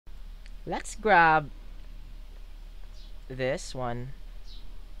Let's grab this one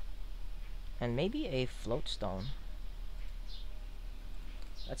and maybe a float stone.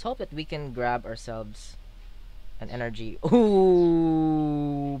 Let's hope that we can grab ourselves an energy.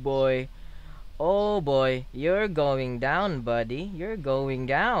 Ooh boy. Oh boy, you're going down, buddy. You're going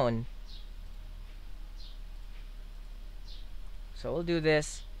down. So we'll do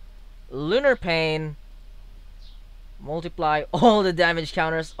this. Lunar Pain. Multiply all the damage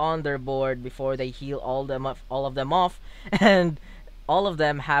counters on their board before they heal all of them off, and all of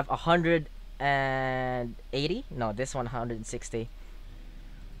them have 180. No, this one 160.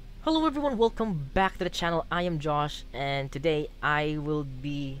 Hello everyone, welcome back to the channel. I am Josh, and today I will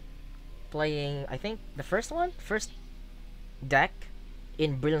be playing, I think, the first deck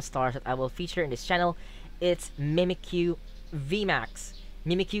in Brilliant Stars that I will feature in this channel. It's Mimikyu VMAX.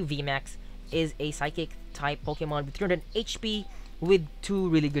 Mimikyu VMAX is a psychic type Pokemon with 300 HP with two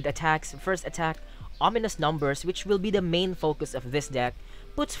really good attacks. First attack, Ominous Numbers, which will be the main focus of this deck,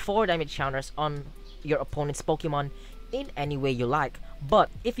 puts 4 damage counters on your opponent's Pokemon in any way you like. But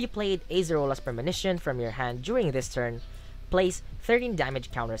if you played Azerola's Premonition from your hand during this turn, place 13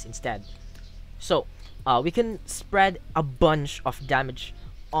 damage counters instead. So we can spread a bunch of damage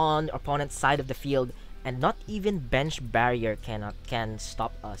on the opponent's side of the field, and not even Bench Barrier can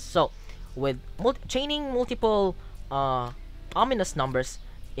stop us. So with chaining multiple Ominous Numbers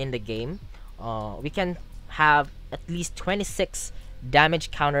in the game, we can have at least 26 damage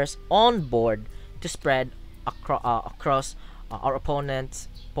counters on board to spread across our opponent's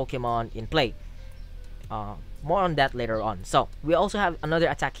Pokemon in play. More on that later on. So we also have another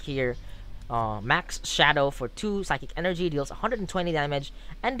attack here. Max Shadow for 2 Psychic Energy, deals 120 damage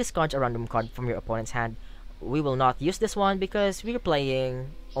and discards a random card from your opponent's hand. We will not use this one because we're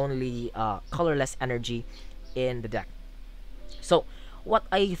playing only colorless energy in the deck. So what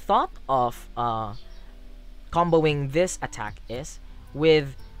I thought of comboing this attack is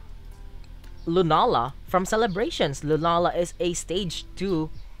with Lunala from Celebrations. Lunala is a stage 2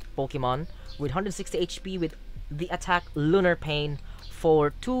 Pokemon with 160 HP with the attack Lunar Pain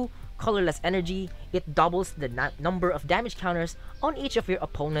for 2 colorless energy. It doubles the number of damage counters on each of your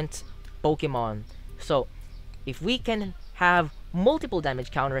opponent's Pokemon. So if we can have multiple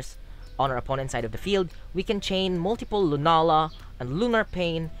damage counters on our opponent's side of the field, we can chain multiple Lunala and Lunar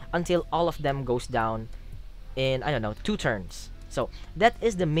Pain until all of them goes down in, I don't know, 2 turns. So that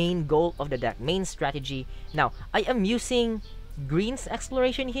is the main goal of the deck, main strategy. Now, I am using Green's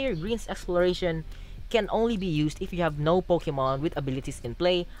Exploration here. Green's Exploration can only be used if you have no Pokemon with abilities in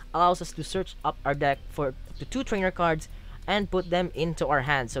play. Allows us to search up our deck for up to 2 trainer cards and put them into our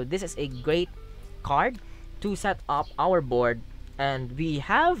hand. So this is a great card to set up our board, and we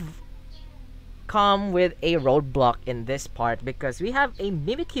have come with a roadblock in this part because we have a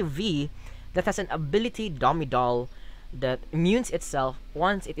Mimikyu V that has an ability Doll that immunes itself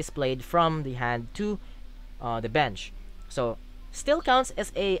once it is played from the hand to the bench. So still counts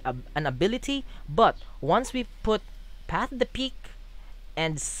as an ability, but once we put Path the Peak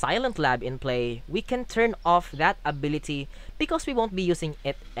and Silent Lab in play, we can turn off that ability because we won't be using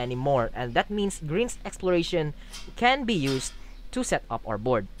it anymore, and that means Green's Exploration can be used to set up our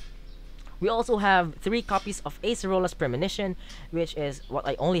board. We also have 3 copies of Azerola's Premonition, which is what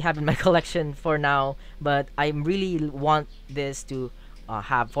I only have in my collection for now, but I really want this to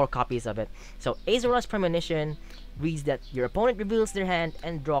have 4 copies of it. So Azerola's Premonition reads that your opponent reveals their hand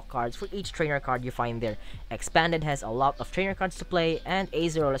and draw cards for each trainer card you find there. Expanded has a lot of trainer cards to play, and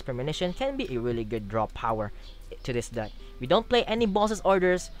Azerola's Premonition can be a really good draw power to this deck. We don't play any Boss's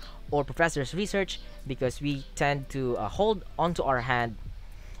Orders or Professor's Research because we tend to hold onto our hand,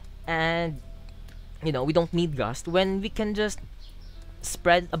 and you know, we don't need Gust when we can just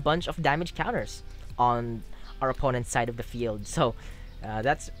spread a bunch of damage counters on our opponent's side of the field. So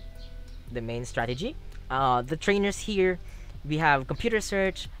that's the main strategy. The trainers here, we have Computer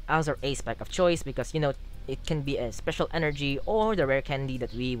Search as our A spec of choice because, you know, it can be a special energy or the rare candy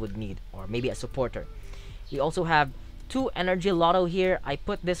that we would need, or maybe a supporter. We also have 2 Energy Lotto here. I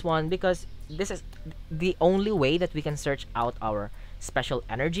put this one because this is the only way that we can search out our special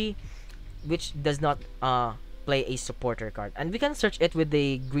energy, which does not play a supporter card, and we can search it with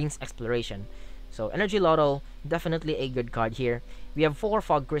the Green's Exploration. So Energy Lotto, definitely a good card here. We have 4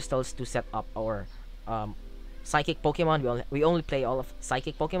 Fog Crystals to set up our Psychic Pokemon. We only play all of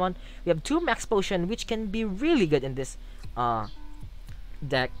Psychic Pokemon. We have 2 Max Potion, which can be really good in this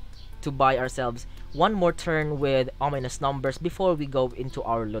deck to buy ourselves 1 more turn with Ominous Numbers before we go into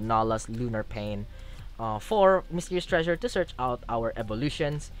our Lunala's Lunar Pain. 4 Mysterious Treasure to search out our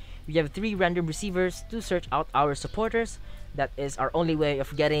evolutions. We have 3 random receivers to search out our supporters. That is our only way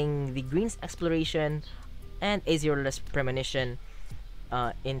of getting the Green's Exploration and a zeroless Premonition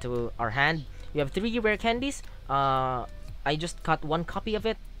into our hand. We have 3 rare candies. I just cut 1 copy of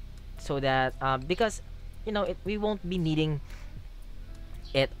it so that because we won't be needing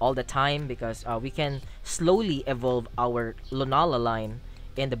it all the time, because we can slowly evolve our Lunala line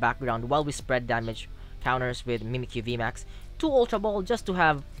in the background while we spread damage counters with Mimikyu VMAX. 2 Ultra Ball just to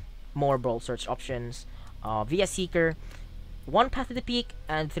have more brawl search options. Via Seeker, 1 Path to the Peak,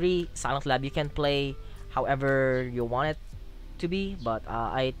 and 3 Silent Lab. You can play however you want it to be, but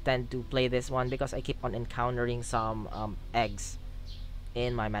I tend to play this one because I keep on encountering some eggs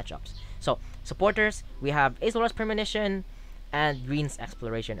in my matchups. So, supporters, we have Azor's Premonition and Green's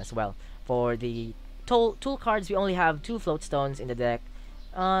Exploration as well. For the tool cards, we only have 2 Float Stones in the deck,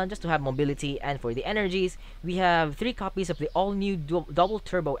 just to have mobility. And for the energies, we have 3 copies of the all-new Double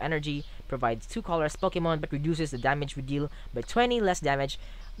Turbo Energy. Provides 2 colorless Pokemon, but reduces the damage we deal by 20 less damage,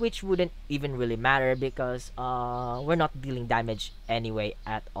 which wouldn't even really matter because we're not dealing damage anyway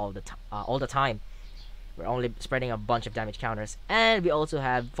at all the time. We're only spreading a bunch of damage counters. And we also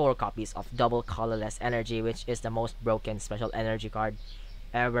have 4 copies of Double Colorless Energy, which is the most broken special energy card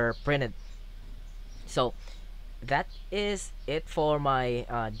ever printed. So that is it for my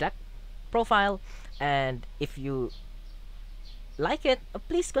deck profile, and if you like it,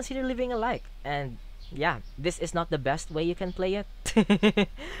 please consider leaving a like. And yeah, this is not the best way you can play it,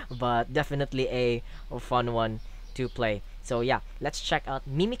 but definitely a fun one to play. So yeah, let's check out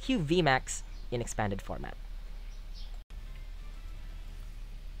Mimikyu VMAX in expanded format.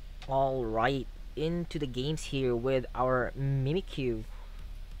 Alright, into the games here with our Mimikyu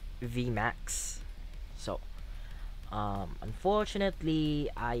VMAX. So unfortunately,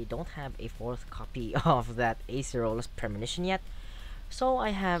 I don't have a 4th copy of that Acerolus Premonition yet, so I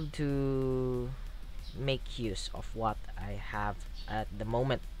have to make use of what I have at the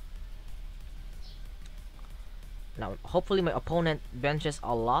moment. Now, hopefully my opponent benches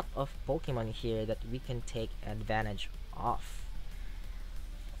a lot of Pokemon here that we can take advantage of.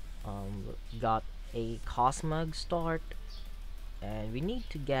 Got a Cosmog start, and we need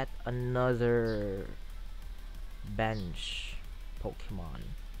to get another bench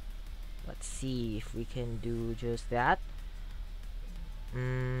Pokemon. Let's see if we can do just that.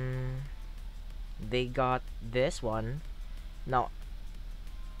 They got this one. Now,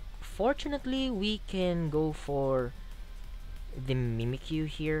 fortunately, we can go for the Mimikyu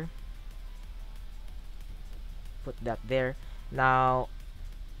here. Put that there. Now,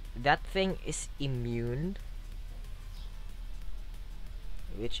 that thing is immune,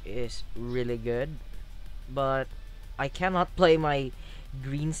 which is really good. But I cannot play my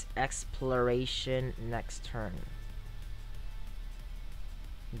Green's Exploration next turn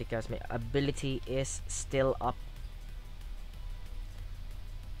because my ability is still up.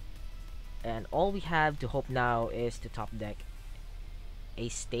 And all we have to hope now is to top deck a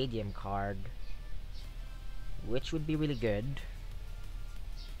Stadium card, which would be really good.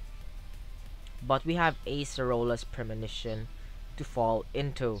 But we have Acerolus Premonition to fall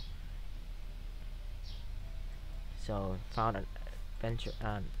into. So found an adventure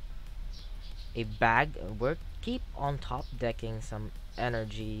and a bag. We're keep on top decking some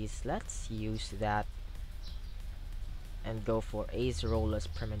energies. Let's use that and go for Acerolus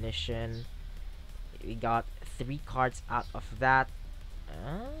Premonition. We got 3 cards out of that,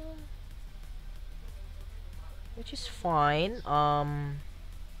 which is fine.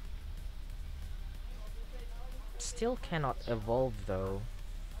 Still cannot evolve though.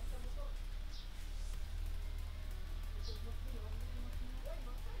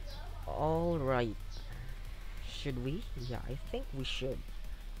 Alright. Should we? Yeah, I think we should.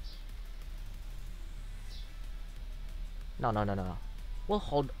 No. We'll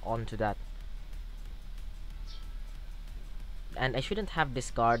hold on to that. And I shouldn't have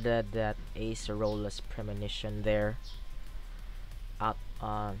discarded that Acerolus Premonition there.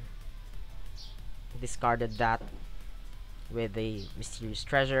 Discarded that with the Mysterious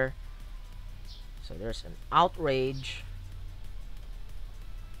Treasure. So there's an Outrage.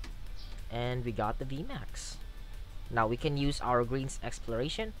 And we got the VMAX. Now we can use our Green's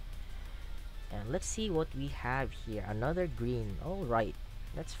Exploration. And let's see what we have here. Another green. Alright.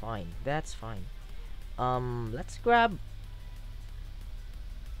 That's fine. That's fine. Let's grab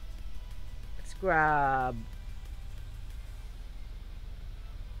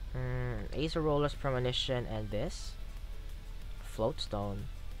Acerolus Premonition and this Float Stone.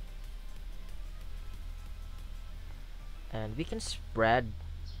 And we can spread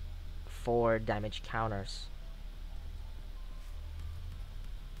 4 damage counters.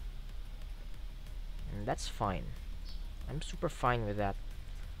 That's fine. I'm super fine with that.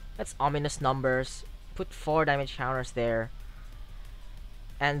 That's ominous numbers. Put 4 damage counters there.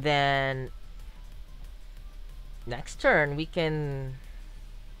 And then next turn we can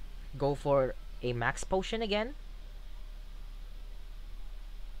go for a max potion again.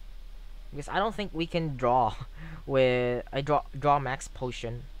 Because I don't think we can draw with draw max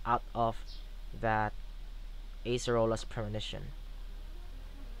potion out of that Acerola's Premonition.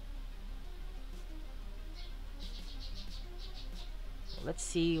 Let's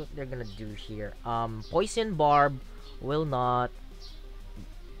see what they're gonna do here. Poison Barb will not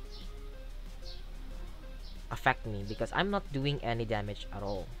affect me because I'm not doing any damage at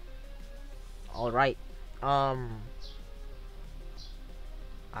all. Alright. I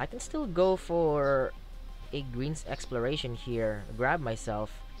can still go for a Green's Exploration here. Grab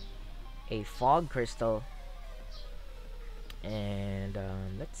myself a Fog Crystal. And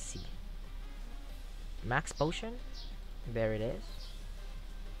let's see. Max Potion. There it is.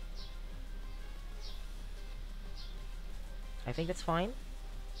 I think that's fine.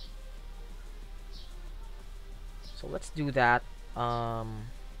 So let's do that.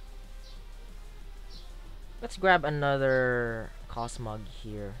 Let's grab another Cosmog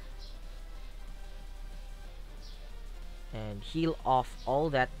here. And heal off all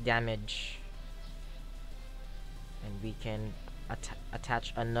that damage. And we can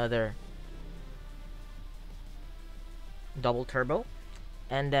attach another double turbo.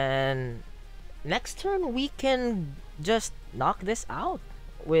 And then next turn we can just knock this out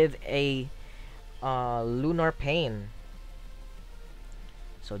with a Lunar Pain.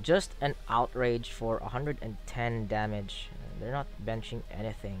 So just an outrage for 110 damage. They're not benching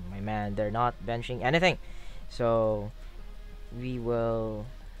anything, my man. They're not benching anything. So we will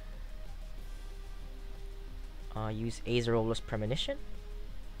use Acerola's Premonition.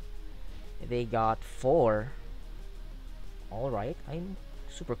 They got 4. Alright, I'm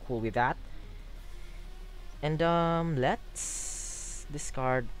super cool with that. And let's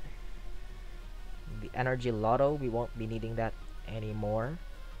discard the Energy Lotto. We won't be needing that anymore.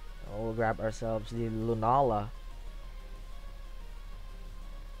 We'll grab ourselves the Lunala.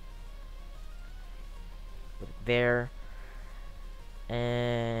 Put it there.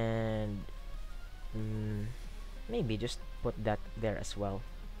 And maybe just put that there as well.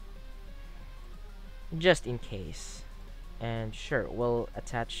 Just in case. And sure, we'll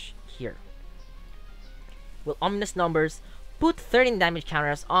attach here. We'll ominous numbers, put 13 damage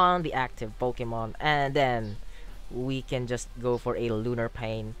counters on the active Pokemon, and then we can just go for a Lunar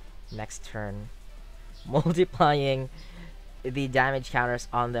Pain next turn, multiplying the damage counters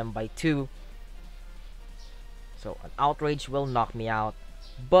on them by 2. So an outrage will knock me out,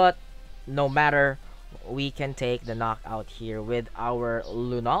 but no matter, we can take the knockout here with our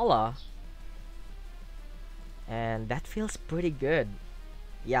Lunala, and that feels pretty good.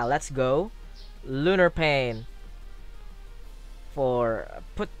 Yeah, let's go. Lunar Pain for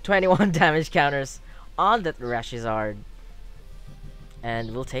put 21 damage counters on that ReshiZard,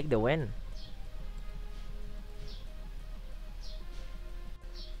 and we'll take the win.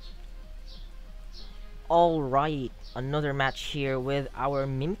 Alright, another match here with our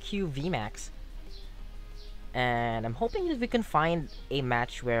Mimikyu VMAX, and I'm hoping that we can find a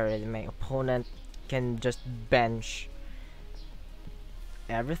match where my opponent can just bench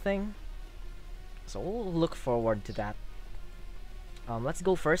everything. So we'll look forward to that. Let's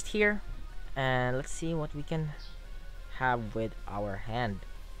go first here, and let's see what we can have with our hand.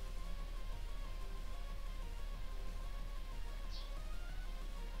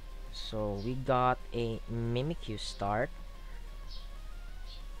 So we got a Mimikyu start,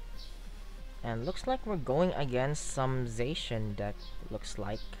 and looks like we're going against some Zacian deck, looks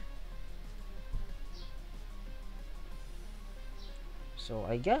like. So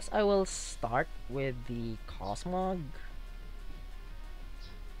I guess I will start with the Cosmog.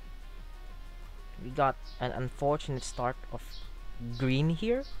 We got an unfortunate start of green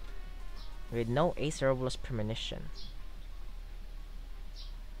here with no Acerola's Premonition.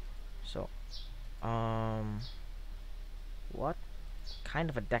 So what kind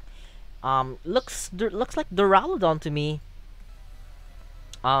of a deck? Looks like Duraludon to me.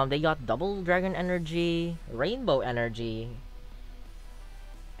 They got double Dragon Energy, Rainbow Energy,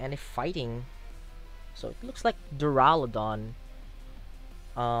 and a Fighting. So it looks like Duraludon.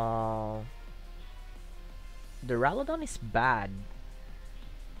 Duraludon is bad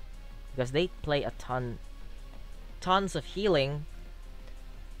because they play a tons of healing,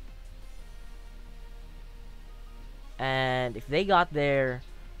 and if they got their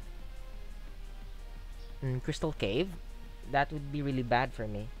Crystal Cave, that would be really bad for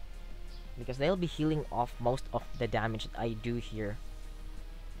me. because they'll be healing off most of the damage that I do here.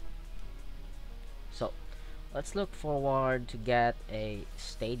 So let's look forward to get a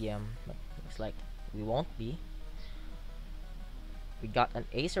stadium, but looks like we won't be. We got an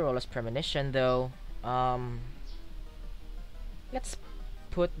Acerola's Premonition though. Let's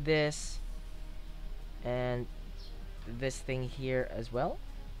put this and this thing here as well.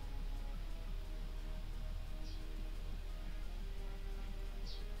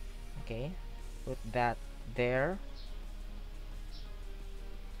 Okay, put that there.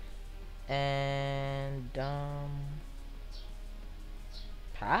 And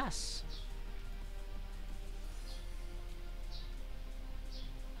pass.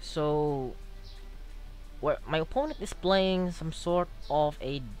 So where my opponent is playing some sort of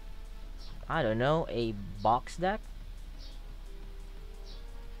a, I don't know, a box deck.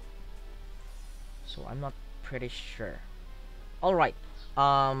 So I'm not pretty sure. Alright.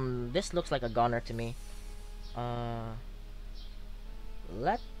 This looks like a gunner to me.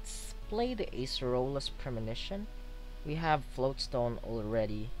 Let's play the Acerola's Premonition. We have Floatstone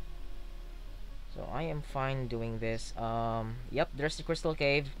already, so I am fine doing this. Yep, there's the Crystal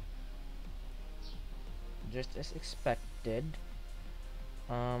Cave, just as expected.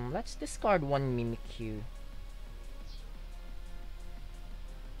 Let's discard one Mimikyu,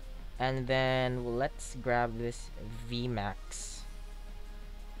 and then let's grab this VMAX.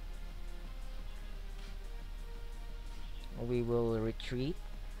 We will retreat.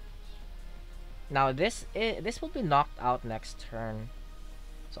 Now this will be knocked out next turn,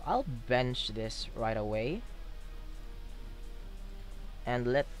 so I'll bench this right away, and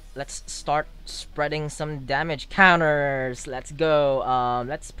let's start spreading some damage counters. Let's go.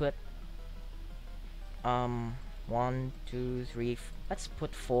 Let's put 1, 2, 3. Let's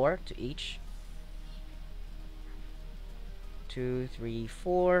put 4 to each. 2, 3,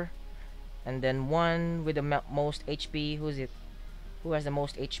 4, and then one with the most HP. Who's it? Who has the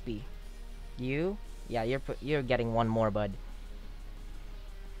most HP? You? Yeah, you're getting one more, bud.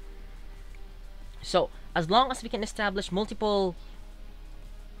 So as long as we can establish multiple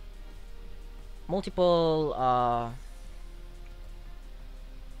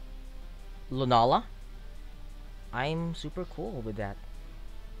Lunala, I'm super cool with that.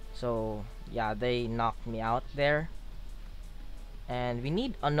 So yeah, they knocked me out there, and we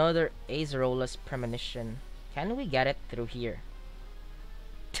need another Acerola's Premonition. Can we get it through here?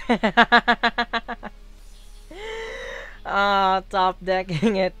 Top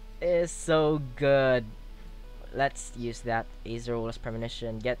decking it is so good. Let's use that Acerola's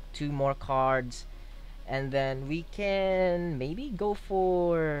Premonition, get 2 more cards, and then we can maybe go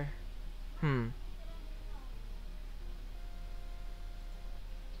for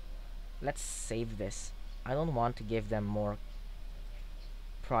let's save this. I don't want to give them more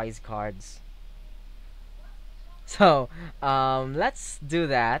prize cards. So let's do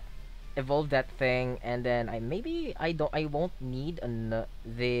that, evolve that thing, and then I won't need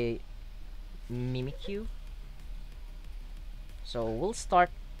the Mimikyu. So we'll start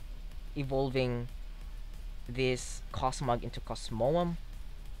evolving this Cosmog into Cosmoem.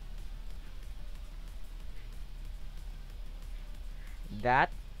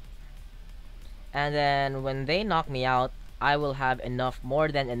 That, and then when they knock me out, I will have more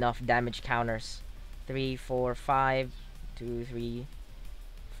than enough damage counters. 3, 4, 5, 2, 3,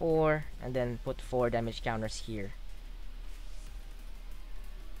 4, and then put 4 damage counters here.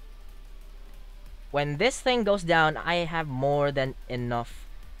 When this thing goes down, I have more than enough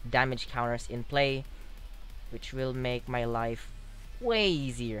damage counters in play, which will make my life way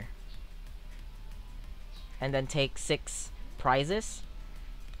easier. And then take 6 prizes.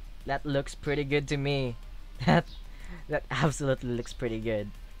 That looks pretty good to me. That absolutely looks pretty good.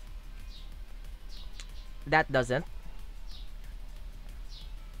 That doesn't.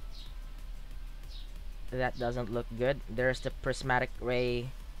 That doesn't look good. There's the Prismatic Ray.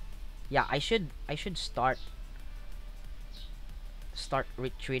 Yeah, I should start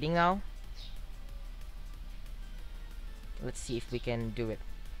retreating now. Let's see if we can do it.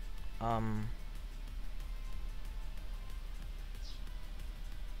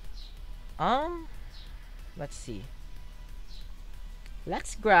 Let's see.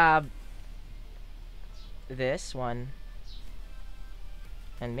 Let's grab this one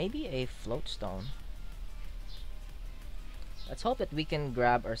and maybe a Floatstone. Let's hope that we can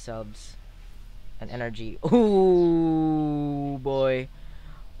grab ourselves an energy. Ooh boy.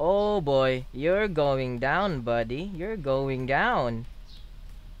 Oh boy, you're going down, buddy. You're going down.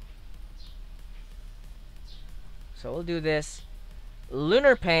 So we'll do this.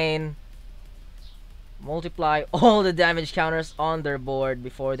 Lunar Pain. multiply all the damage counters on their board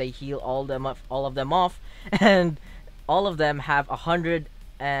before they heal all of them off, and all of them have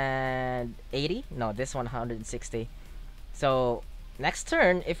 180. No, this one 160. So next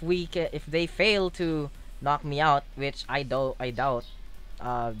turn, if they fail to knock me out, which I doubt,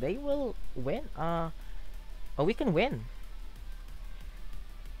 they will win. Oh, we can win.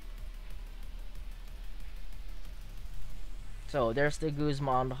 So there's the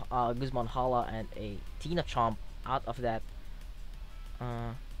Guzman Hala and a Tina Chomp out of that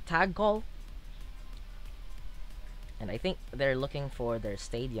tag call. And I think they're looking for their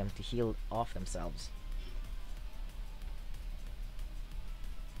stadium to heal off themselves.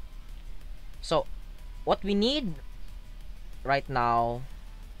 So what we need right now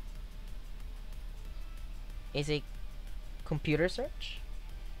is a computer search.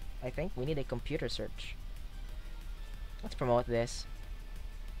 I think we need a computer search. Let's promote this.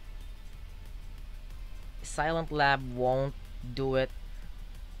 Silent Lab won't do it.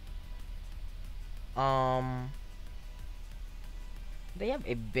 They have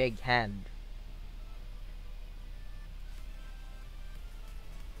a big hand.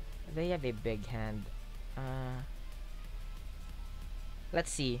 They have a big hand.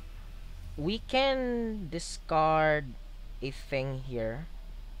 Let's see. We can discard a thing here.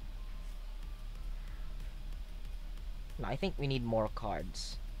 No, I think we need more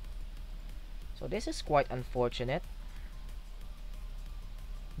cards. So this is quite unfortunate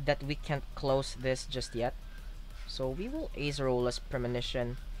that we can't close this just yet. So we will Ace Roll as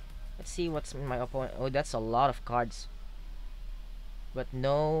Premonition. Let's see what's in my opponent. Oh, that's a lot of cards. But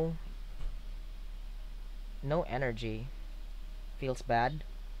no energy. Feels bad.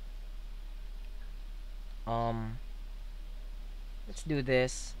 Let's do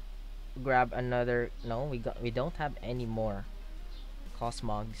this. Grab another. No, we don't have any more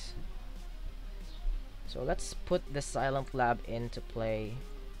Cosmogs. So let's put the Silent Lab into play.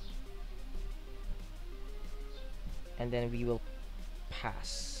 And then we will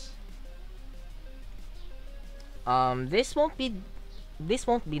pass. This won't be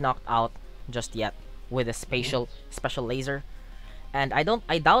knocked out just yet with a special laser. And I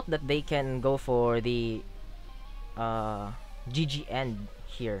doubt that they can go for the GG end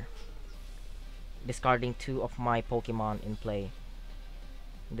here, discarding 2 of my Pokemon in play.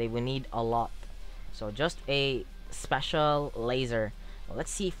 They will need a lot. So just a special laser. Well,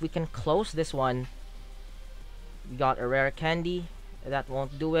 let's see if we can close this one. We got a Rare Candy. That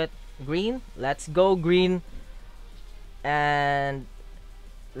won't do it. Green. Let's go green. And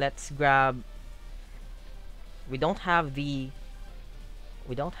let's grab. We don't have the.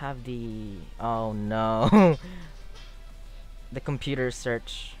 Oh no. The computer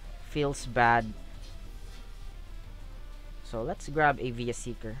search feels bad. So let's grab a Via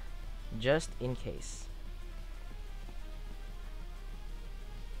Seeker, just in case.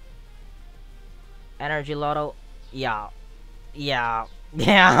 Energy Lotto. Yeah.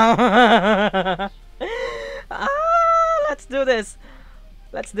 Let's do this.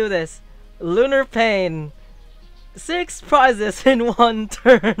 Lunar Pain. 6 prizes in 1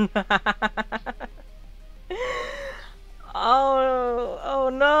 turn. Oh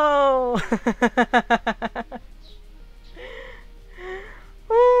no.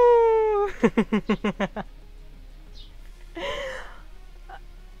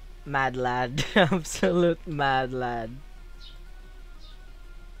 Mad lad. Absolute mad lad.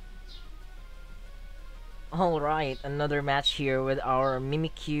 Alright, another match here with our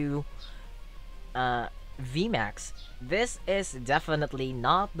Mimikyu VMAX. This is definitely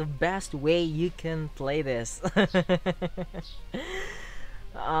not the best way you can play this.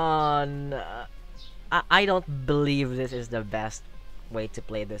 No. I don't believe this is the best way to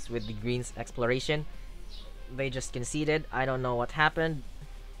play this with the Green's Exploration. They just conceded. I don't know what happened.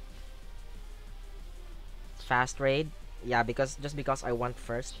 Fast raid. Yeah, because I went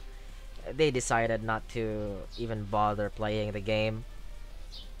first, they decided not to even bother playing the game.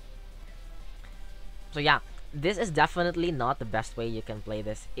 So yeah, this is definitely not the best way you can play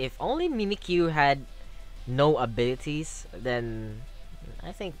this. If only Mimikyu had no abilities, then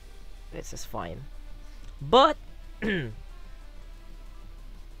I think this is fine. But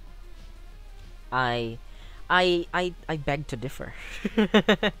I beg to differ.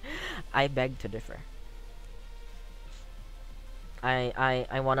 I beg to differ.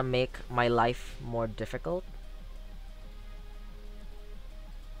 I want to make my life more difficult.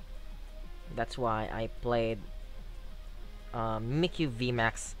 That's why I played Mimikyu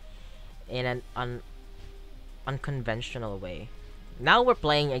VMAX in an unconventional way. Now we're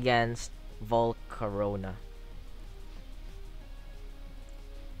playing against Volcarona.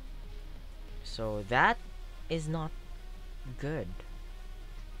 So that is not good.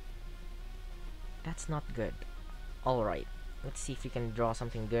 That's not good. Alright, let's see if we can draw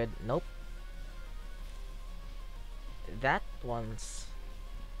something good. Nope. That one's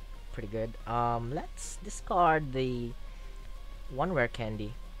pretty good. Let's discard the one rare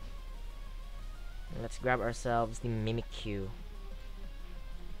candy. Let's grab ourselves the Mimikyu.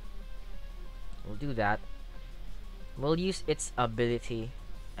 We'll do that. We'll use its ability,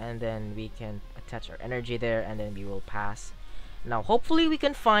 and then we can attach our energy there, and then we will pass. Now, hopefully we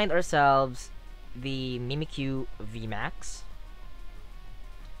can find ourselves the Mimikyu VMAX.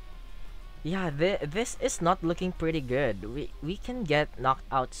 Yeah, this is not looking pretty good. We can get knocked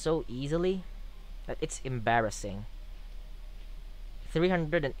out so easily that it's embarrassing.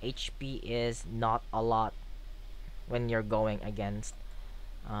 300 HP is not a lot when you're going against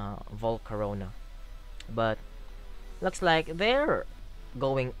Volcarona. But looks like they're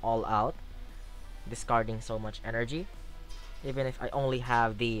going all out, discarding so much energy, even if I only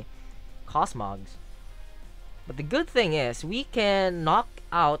have the Cosmogs. But the good thing is we can knock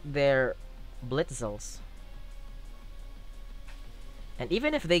out their Blitzels. And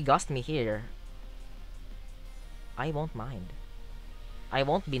even if they gust me here, I won't mind. I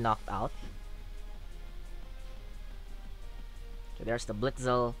won't be knocked out. So there's the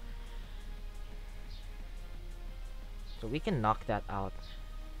Blitzel. So we can knock that out.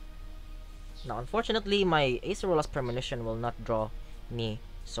 Now, unfortunately, my Acerola's Premonition will not draw me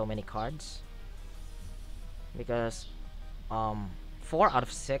so many cards. Because 4 out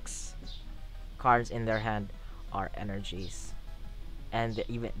of 6 cards in their hand are energies. And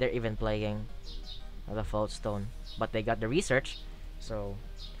they're even playing the Floatstone. But they got the research, so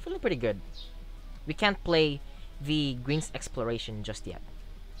feeling pretty good. We can't play the Green's Exploration just yet.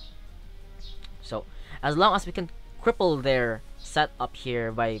 So, as long as we can cripple their setup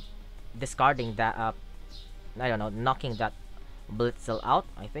here by discarding that I don't know, knocking that Blitzel out,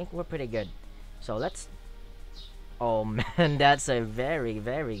 I think we're pretty good. So let's, oh man, that's a very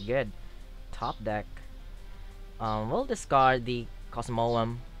good top deck. We'll discard the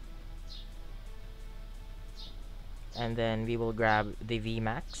Cosmoem, and then we will grab the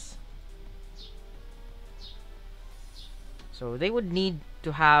VMAX. So they would need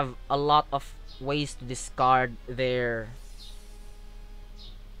to have a lot of ways to discard their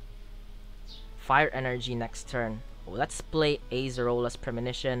fire energy next turn. Let's play Acerola's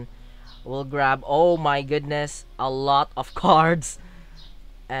Premonition. We'll grab, oh my goodness, a lot of cards,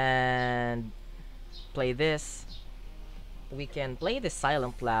 and play this. We can play the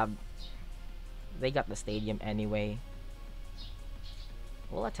Silent Lab. They got the stadium anyway.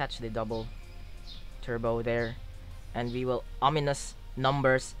 We'll attach the double turbo there, and we will ominous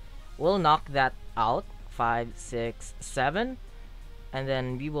numbers. We'll knock that out. 5, 6, 7, and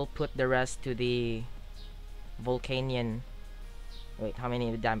then we will put the rest to the Volcanion. Wait, how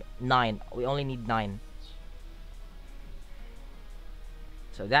many damage? 9. We only need 9.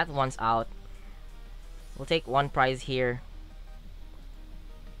 So that one's out. We'll take one prize here.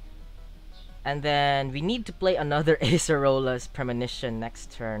 And then we need to play another Acerola's Premonition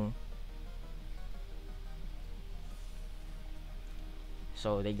next turn.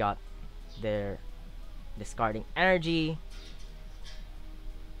 So they got their discarding energy.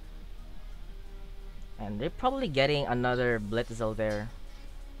 And they're probably getting another Blitzel there.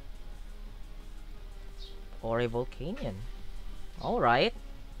 Or a Volcanion. Alright.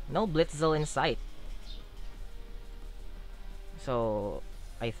 No Blitzel in sight. So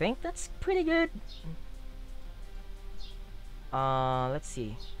I think that's pretty good. Let's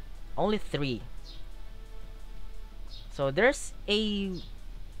see. Only 3. So there's a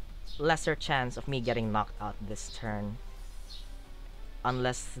lesser chance of me getting knocked out this turn.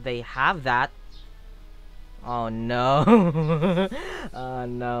 Unless they have that. Oh no. Oh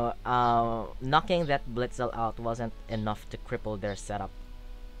no. Knocking that Blitzel out wasn't enough to cripple their setup.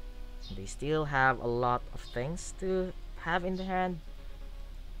 They still have a lot of things to have in the hand.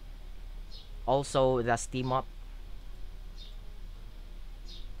 Also, the Steam Up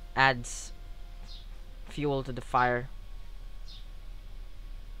adds fuel to the fire.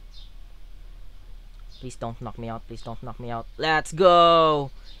 Please don't knock me out. Please don't knock me out. Let's go!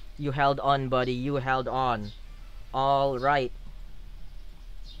 You held on, buddy. You held on. Alright.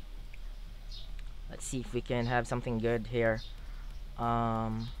 Let's see if we can have something good here.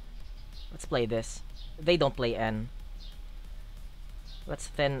 Let's play this. They don't play N. Let's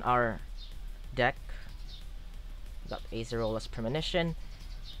thin our deck. Got Acerola's Premonition.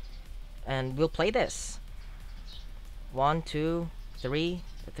 And we'll play this. 1, 2, 3.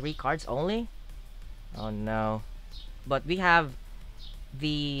 3 cards only? Oh no. But we have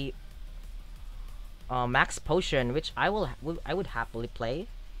the max potion, which I would happily play.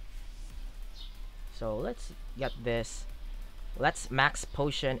 So let's get this. Let's max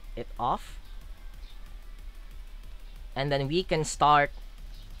potion it off, and then we can start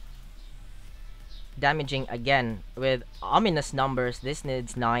damaging again with ominous numbers. This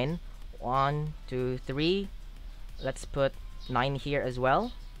needs 9. 1, 2, 3. Let's put 9 here as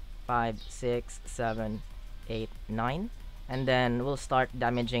well. 5, 6, 7, 8, 9. And then we'll start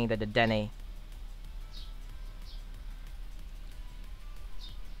damaging the Dene.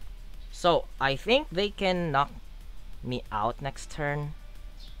 So I think they can knock me out next turn,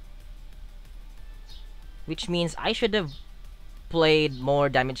 which means I should have played more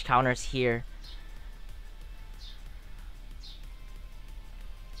damage counters here.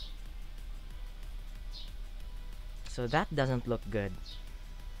 So that doesn't look good.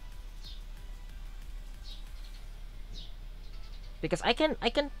 Because I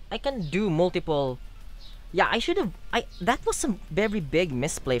can do multiple. Yeah, I should have. That was some very big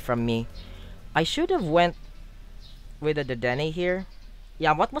misplay from me. I should have went with the Dene here.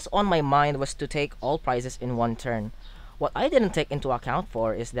 Yeah, what was on my mind was to take all prizes in one turn. What I didn't take into account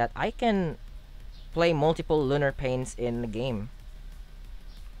for is that I can play multiple Lunar Pains in the game.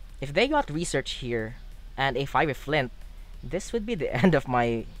 If they got research here and a 5 Flint, this would be the end of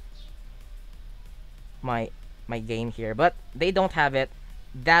my game here. But they don't have it.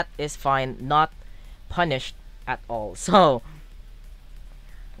 That is fine. Not punished at all. So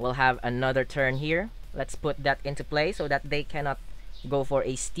we'll have another turn here. Let's put that into play so that they cannot go for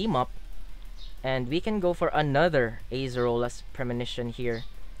a steam up, and we can go for another Azerola's premonition here.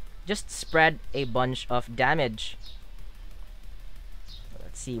 Just spread a bunch of damage.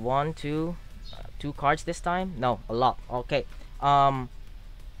 Let's see, 1, 2, 2 cards this time. No, a lot. Okay.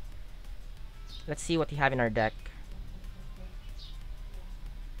 Let's see what we have in our deck.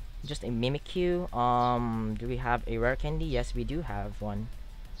 Just a Mimikyu. Do we have a Rare Candy? Yes, we do have one.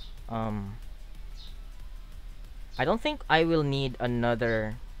 I don't think I will need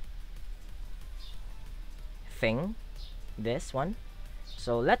another thing. This one.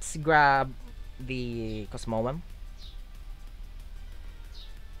 So let's grab the Cosmoem.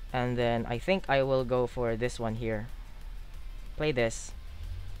 And then I think I will go for this one here. Play this.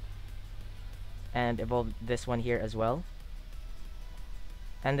 And evolve this one here as well.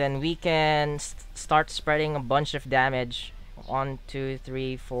 And then we can start spreading a bunch of damage. 1, 2,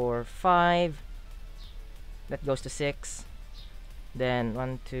 3, 4, 5. That goes to 6. Then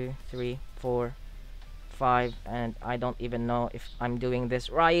 1, 2, 3, 4, 5. And I don't even know if I'm doing this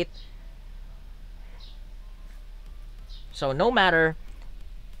right. So no matter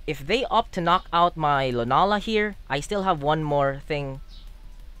if they opt to knock out my Lunala here, I still have one more thing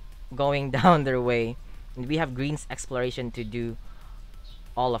going down their way. And we have Green's Exploration to do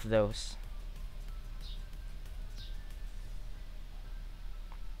all of those.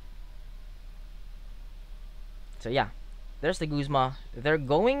 So yeah, there's the Guzma. They're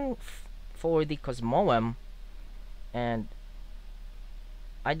going for the Cosmoem, and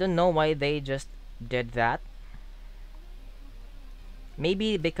I don't know why they just did that.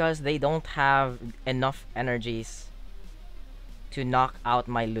 Maybe because they don't have enough energies to knock out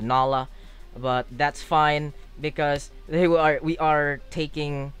my Lunala, but that's fine because we are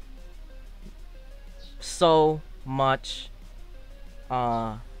taking so much.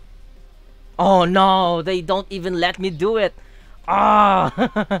 Oh no, they don't even let me do it. Ah.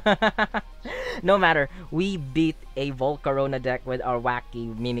 No matter, we beat a Volcarona deck with our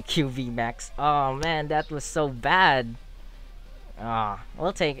wacky Mimikyu VMAX. Oh man, that was so bad.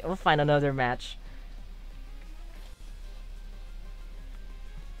 We'll find another match.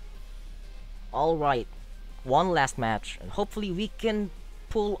 Alright, one last match, and hopefully we can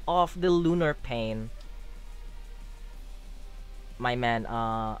pull off the Lunar Pain. My man,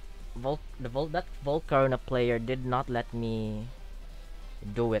 that Volcarona player did not let me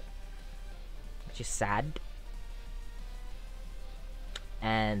do it, which is sad.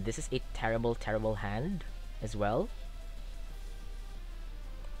 And this is a terrible, terrible hand as well.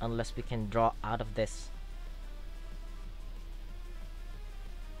 Unless we can draw out of this.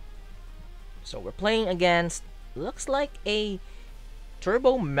 So we're playing against, looks like a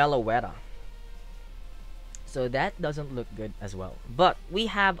Turbo Meloetta. So that doesn't look good as well. But we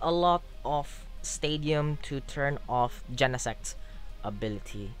have a lot of Stadium to turn off Genesect's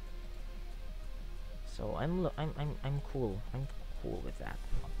ability. So I'm cool. I'm cool with that.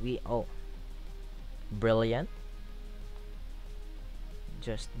 Brilliant.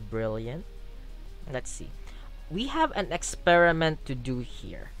 Just brilliant. Let's see. We have an experiment to do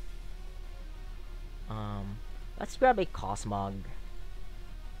here. Let's grab a Cosmog.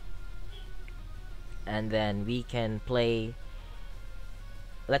 and then we can play.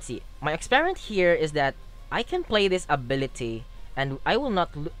 Let's see. My experiment here is that I can play this ability, and I will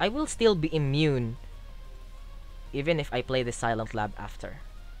not. I will still be immune, even if I play the Silent Lab after.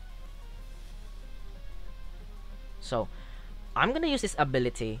 So, I'm gonna use this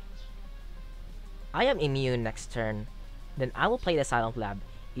ability. I am immune next turn. Then I will play the Silent Lab.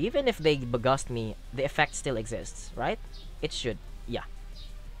 Even if they begust me, the effect still exists, right? It should. Yeah.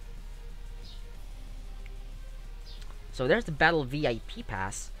 So there's the Battle VIP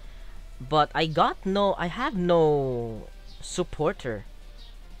pass. But I have no supporter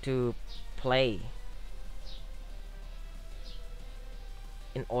to play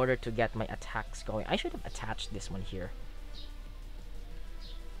in order to get my attacks going. I should have attached this one here.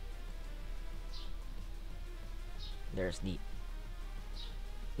 There's the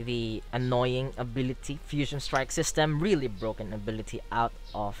annoying ability, Fusion Strike System, really broken ability out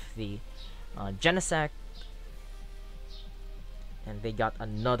of the Genesect. And they got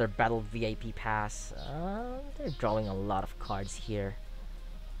another Battle VIP pass. They're drawing a lot of cards here.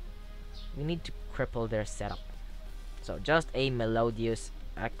 We need to cripple their setup. So just a Melodious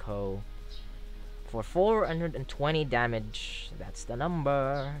Echo for 420 damage. That's the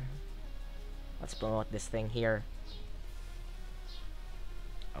number. Let's promote this thing here.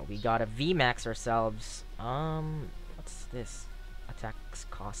 Oh, we got a VMAX ourselves. What's this? Attacks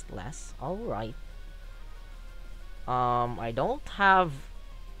cost less. Alright. I don't have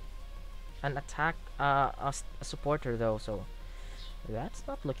an attack, a supporter though, so that's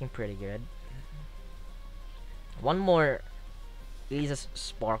not looking pretty good. One more Aces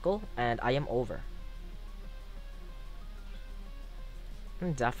Sparkle, and I am over.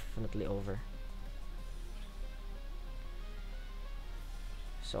 I'm definitely over.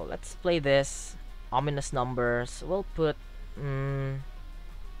 So let's play this. Ominous numbers. We'll put 4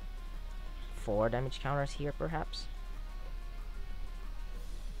 damage counters here, perhaps.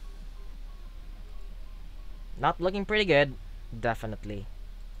 Not looking pretty good, definitely.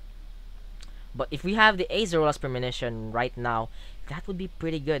 But if we have the Azerolas Premonition right now, that would be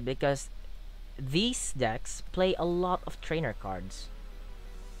pretty good because these decks play a lot of trainer cards.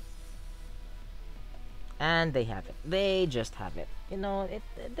 And they have it. They just have it. You know,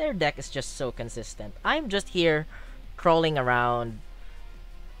 their deck is just so consistent. I'm just here crawling around.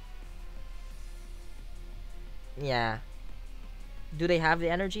 Yeah. Do they have the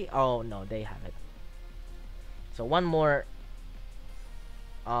energy? Oh, no, they have it. So one more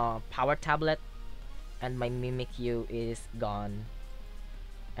power tablet and my Mimikyu is gone.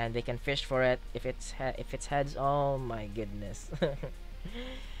 And they can fish for it if it's heads. Oh my goodness.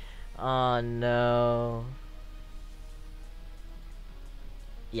 Oh no.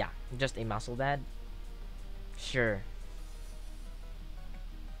 Yeah, just a muscle dad. Sure.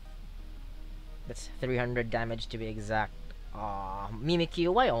 That's 300 damage to be exact.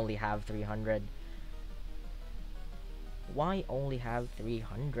 Mimikyu, why only have 300? Why only have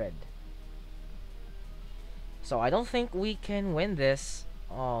 300? So I don't think we can win this.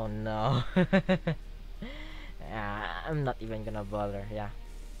 Oh no. I'm not even gonna bother. Yeah.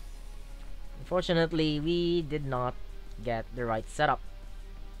 Unfortunately, we did not get the right setup.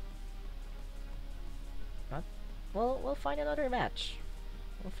 But we'll find another match.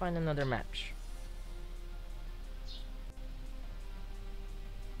 We'll find another match.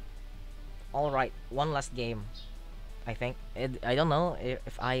 All right, one last game. I think I don't know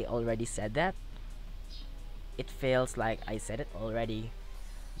if I already said that. It feels like I said it already,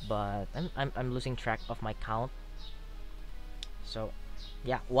 but I'm losing track of my count. So,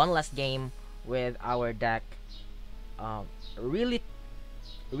 yeah, one last game with our deck. Really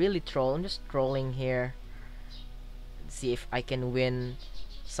troll. I'm just trolling here. See if I can win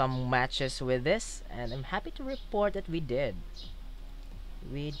some matches with this, and I'm happy to report that we did.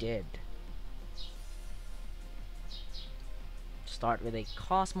 We did. Start with a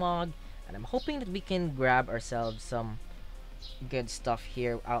Cosmog, and I'm hoping that we can grab ourselves some good stuff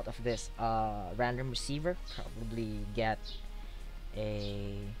here out of this Random Receiver. Probably get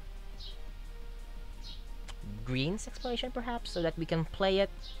a Greens exploration perhaps, so that we can play it.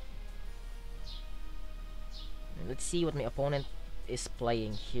 And let's see what my opponent is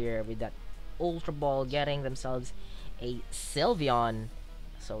playing here with that Ultra Ball, getting themselves a Sylveon.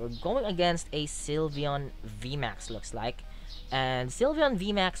 So we're going against a Sylveon VMAX, looks like. And Sylveon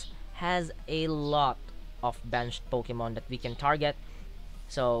VMAX has a lot of benched Pokemon that we can target.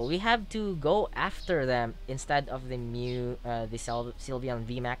 So we have to go after them instead of the Sylveon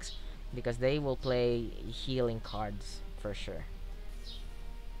VMAX, because they will play healing cards for sure.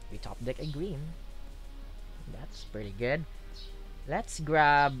 We top deck a green. That's pretty good. Let's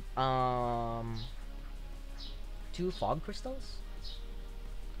grab 2 fog crystals.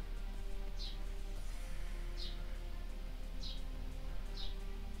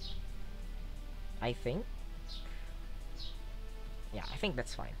 I think. Yeah, I think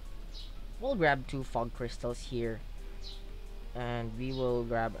that's fine. We'll grab 2 fog crystals here. And we will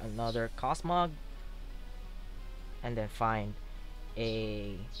grab another Cosmog. And then find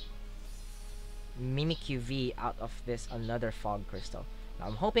a Mimikyu V out of this another fog crystal. Now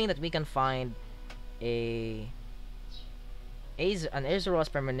I'm hoping that we can find an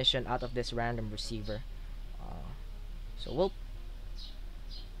Azeroth premonition out of this random receiver. So we'll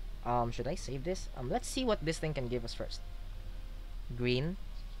should I save this? Let's see what this thing can give us first. Green.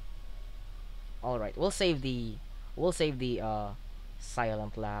 All right, we'll save the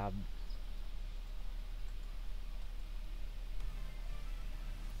Silent Lab.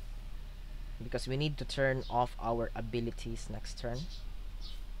 Because we need to turn off our abilities next turn.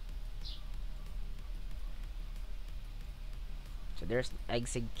 So there's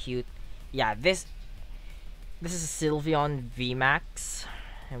execute. Yeah, this is a Sylveon VMAX,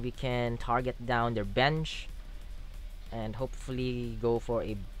 and we can target down their bench and hopefully go for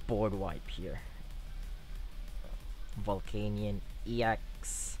a board wipe here. Volcanion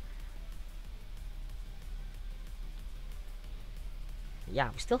EX.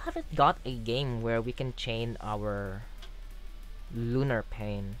 Yeah, we still haven't got a game where we can chain our Lunar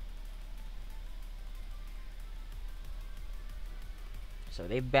Pain. So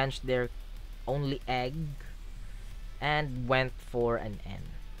they benched their only egg and went for an N.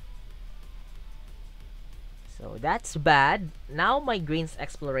 So that's bad. Now my green's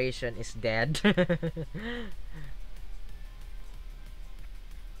exploration is dead.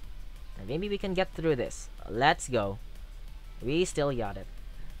 Maybe we can get through this. Let's go. We still got it.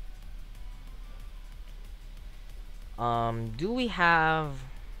 Do we have...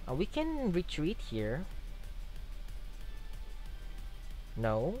 we can retreat here.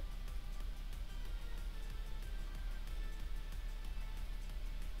 No.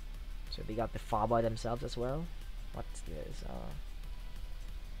 So they got the Faba themselves as well. What's this?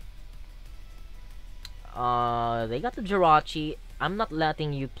 They got the Jirachi. I'm not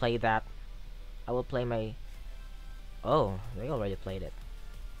letting you play that. I will play my... Oh, they already played it.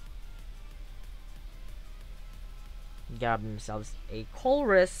 Grab themselves a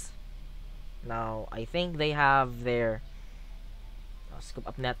Colress. Now, I think they have their... scoop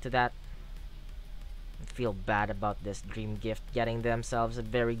up net to that. I feel bad about this Dream Gift getting themselves a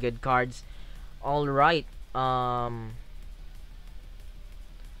very good cards. Alright.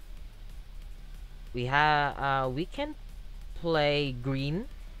 We can play green.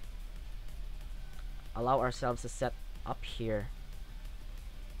 Allow ourselves to set up here,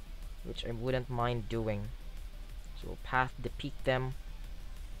 which I wouldn't mind doing. So we'll path the peak them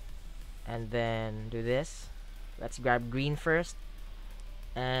and then do this. Let's grab green first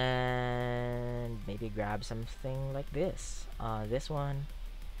and maybe grab something like this. This one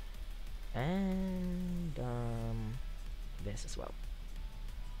and this as well.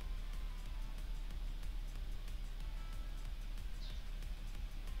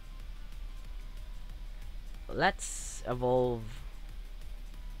 Let's evolve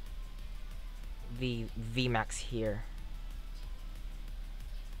the VMAX here.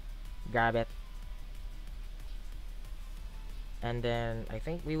 Grab it. And then I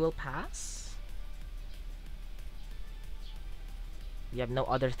think we will pass. We have no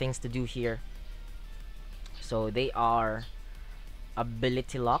other things to do here. So they are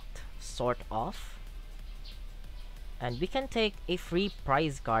ability locked, sort of. And we can take a free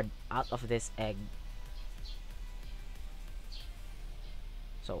prize card out of this egg.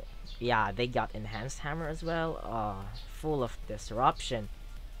 So yeah, they got Enhanced Hammer as well. Full of disruption.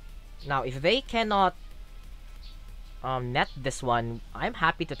 Now if they cannot net this one, I'm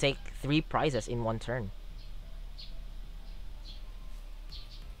happy to take 3 prizes in one turn.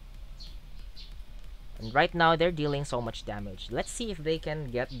 And right now they're dealing so much damage. Let's see if they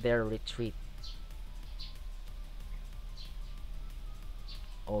can get their retreat.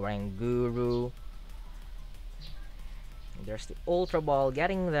 Oranguru. There's the Ultra Ball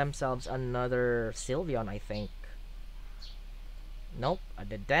getting themselves another Sylveon, I think. Nope, a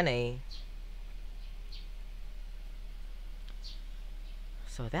Dedenne.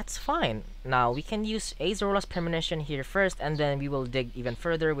 So that's fine. Now we can use Azeroth's Premonition here first, and then we will dig even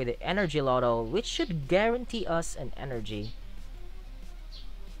further with the Energy Lotto, which should guarantee us an energy.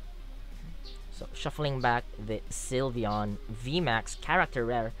 So shuffling back the Sylveon VMAX character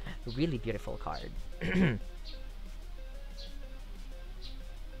rare, really beautiful card.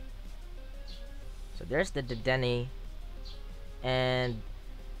 So there's the Dedenne, and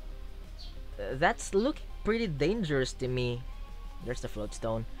that's pretty dangerous to me. There's the float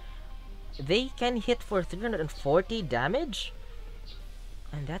stone. They can hit for 340 damage,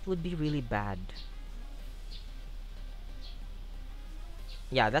 and that would be really bad.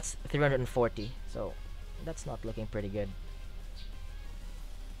 Yeah, that's 340, so that's not looking pretty good.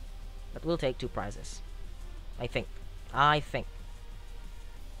 But we'll take 2 prizes. I think.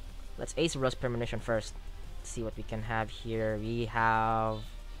 Let's ace Rust Premonition first. Let's see what we can have here. We have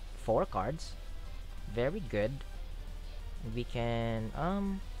 4 cards. Very good. We can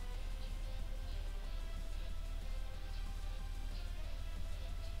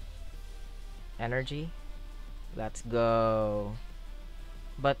energy. Let's go.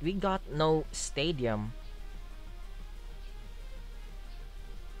 But we got no stadium,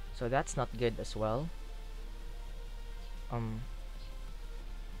 so that's not good as well.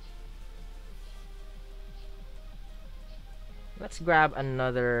 Let's grab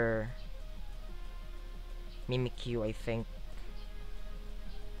another Mimikyu, I think.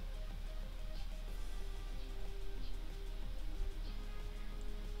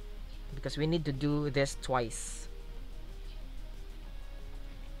 Because we need to do this twice.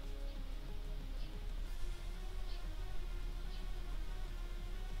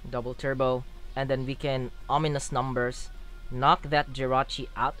 Double turbo, and then we can ominous numbers, knock that Jirachi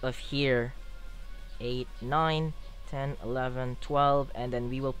out of here. 8, 9, 10, 11, 12, and then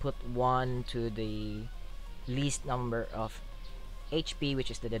we will put 1 to the least number of HP, which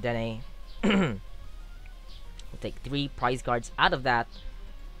is the Dedenne. We'll take 3 prize cards out of that,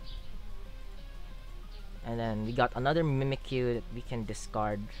 and then we got another Mimikyu that we can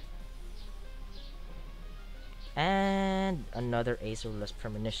discard, and another Azureless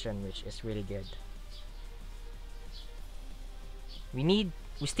Premonition, which is really good. We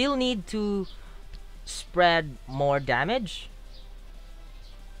still need to spread more damage,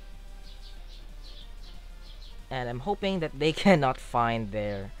 and I'm hoping that they cannot find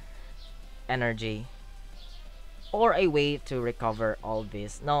their energy or a way to recover all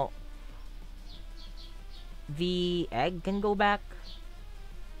this. No, the egg can go back.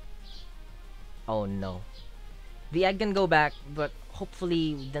 Oh no. The egg can go back, but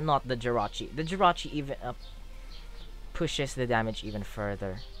hopefully not the Jirachi. The Jirachi even pushes the damage even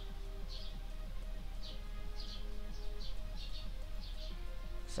further.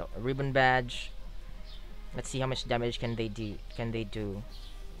 So a ribbon badge. Let's see how much damage can they do.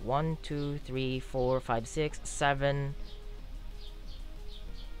 1, 2, 3, 4, 5, 6, 7.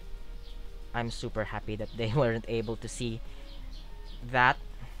 I'm super happy that they weren't able to see that.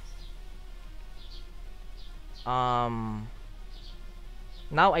 Now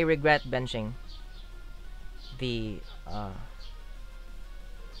I regret benching the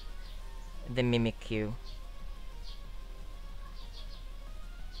Mimikyu.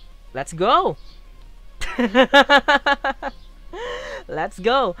 Let's go! Let's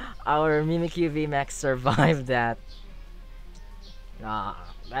go! Our Mimikyu VMAX survived that.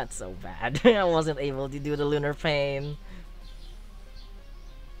 Ah, that's so bad. I wasn't able to do the Lunar Pain.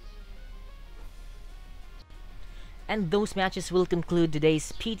 And those matches will conclude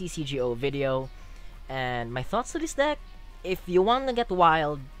today's PTCGO video. And my thoughts to this deck: if you want to get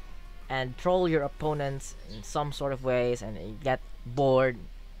wild and troll your opponents in some sort of ways and you get bored,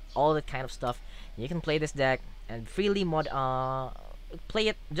 all that kind of stuff, you can play this deck and freely play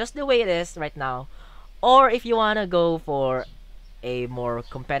it just the way it is right now. Or if you want to go for a more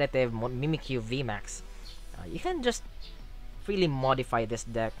competitive Mimikyu VMAX, you can just freely modify this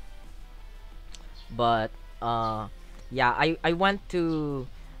deck. But yeah, I want to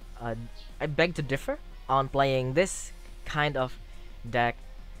I beg to differ on playing this kind of deck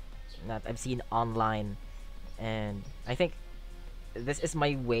that I've seen online, and I think this is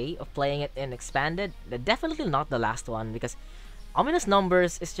my way of playing it in expanded. Definitely not the last one, because ominous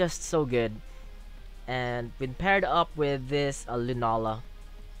numbers is just so good, and when paired up with this Lunala,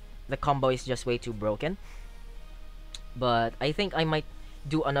 the combo is just way too broken. But I think I might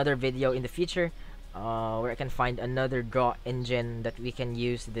do another video in the future where I can find another draw engine that we can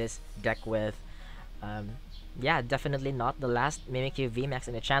use this deck with. Yeah, definitely not the last Mimikyu VMAX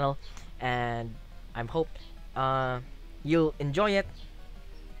in the channel, and I hope you'll enjoy it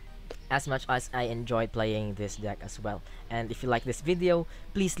as much as I enjoyed playing this deck as well. And if you like this video,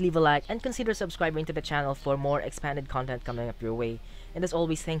 please leave a like and consider subscribing to the channel for more expanded content coming up your way. And as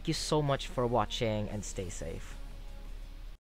always, thank you so much for watching, and stay safe.